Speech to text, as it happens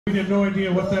We had no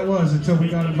idea what that was until we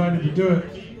got invited to do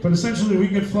it. But essentially, we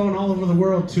get flown all over the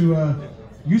world to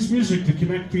use music to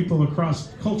connect people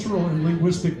across cultural and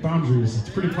linguistic boundaries. It's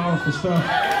pretty powerful stuff.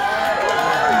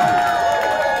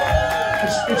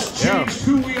 It's changed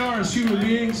who we are as human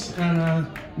beings and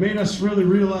made us really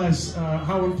realize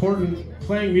how important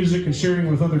playing music and sharing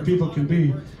with other people can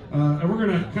be. And we're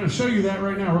going to kind of show you that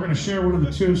right now. We're going to share one of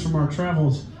the tunes from our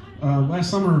travels. Last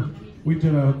summer, we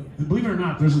did believe it or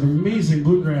not, there's an amazing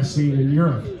bluegrass scene in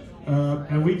Europe.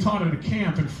 And we taught at a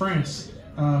camp in France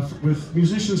with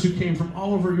musicians who came from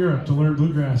all over Europe to learn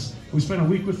bluegrass. We spent a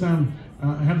week with them,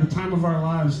 had the time of our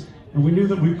lives, and we knew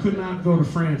that we could not go to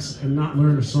France and not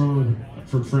learn a song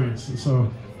from France. And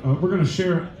so we're going to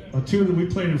share a tune that we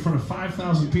played in front of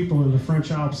 5,000 people in the French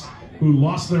Alps who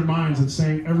lost their minds and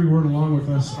sang every word along with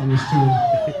us on this tune.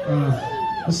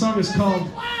 The song is called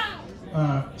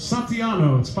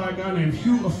Santiano. It's by a guy named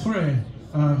Hugh Offray,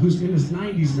 who's in his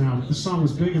 90s now. This song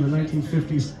was big in the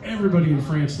 1950s. Everybody in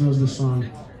France knows this song.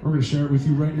 We're going to share it with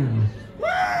you right now.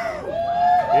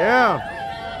 Yeah.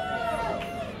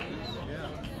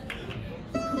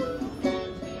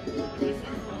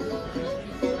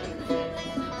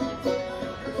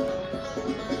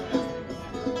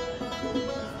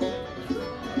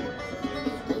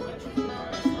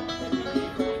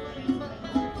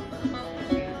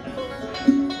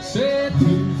 C'est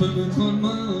une femme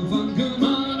main van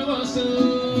gemane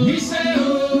wasser Liceo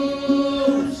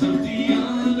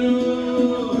Santiano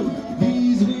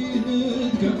Dix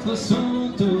minutes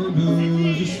 400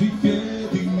 tonnes Je suis fier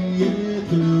d'y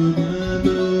être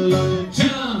même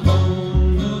Tiens bon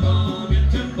le vent, bien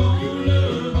tiens bon le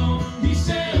vent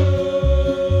Liceo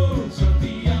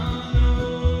Santiano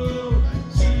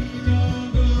Si tu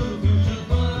veux que je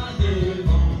vois des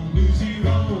vents Nous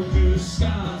irons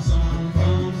jusqu'à San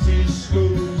Francisco.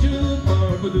 Je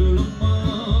parle de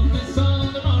l'homme, mais sans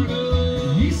de Margot.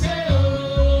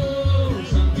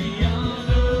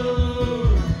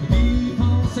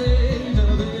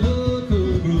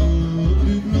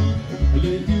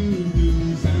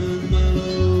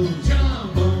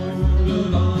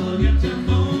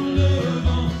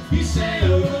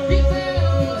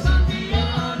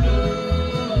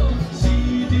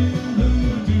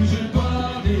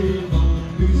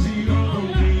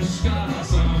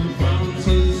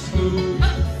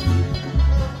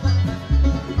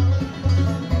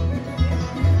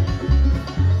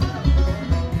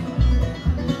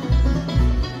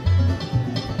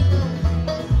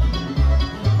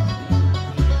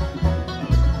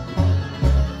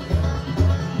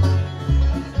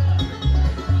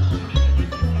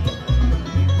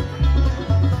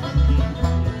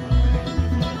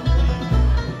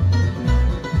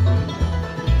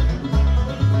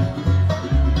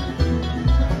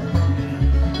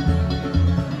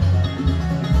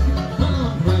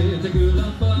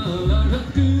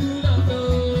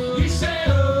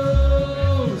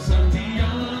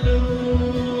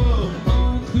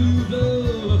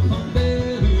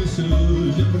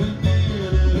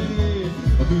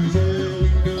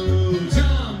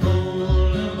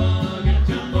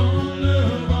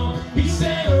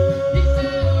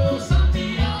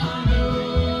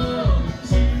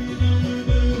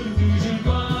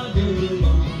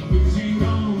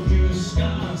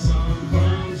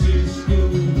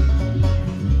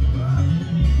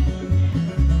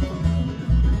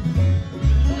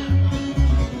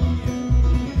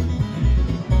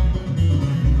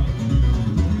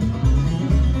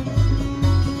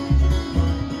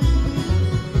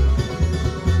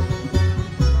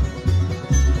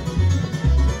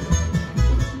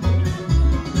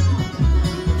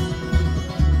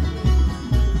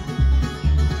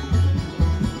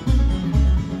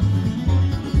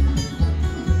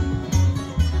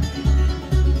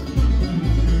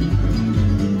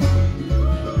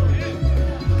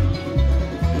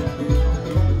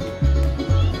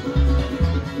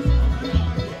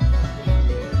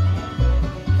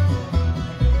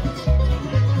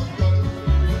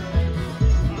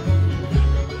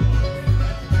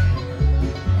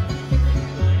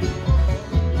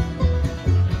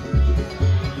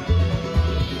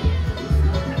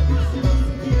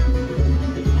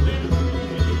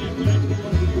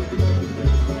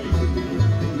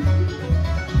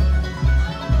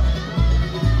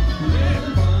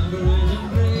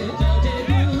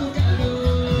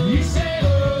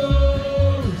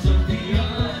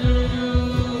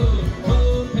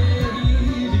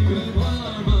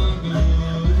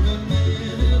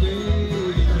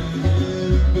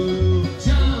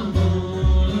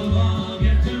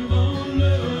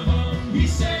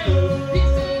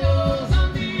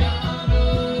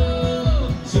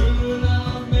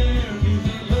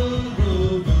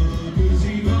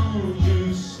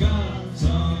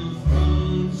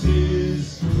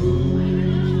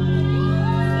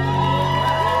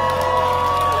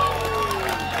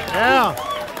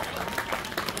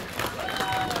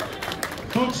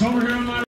 folks over here on my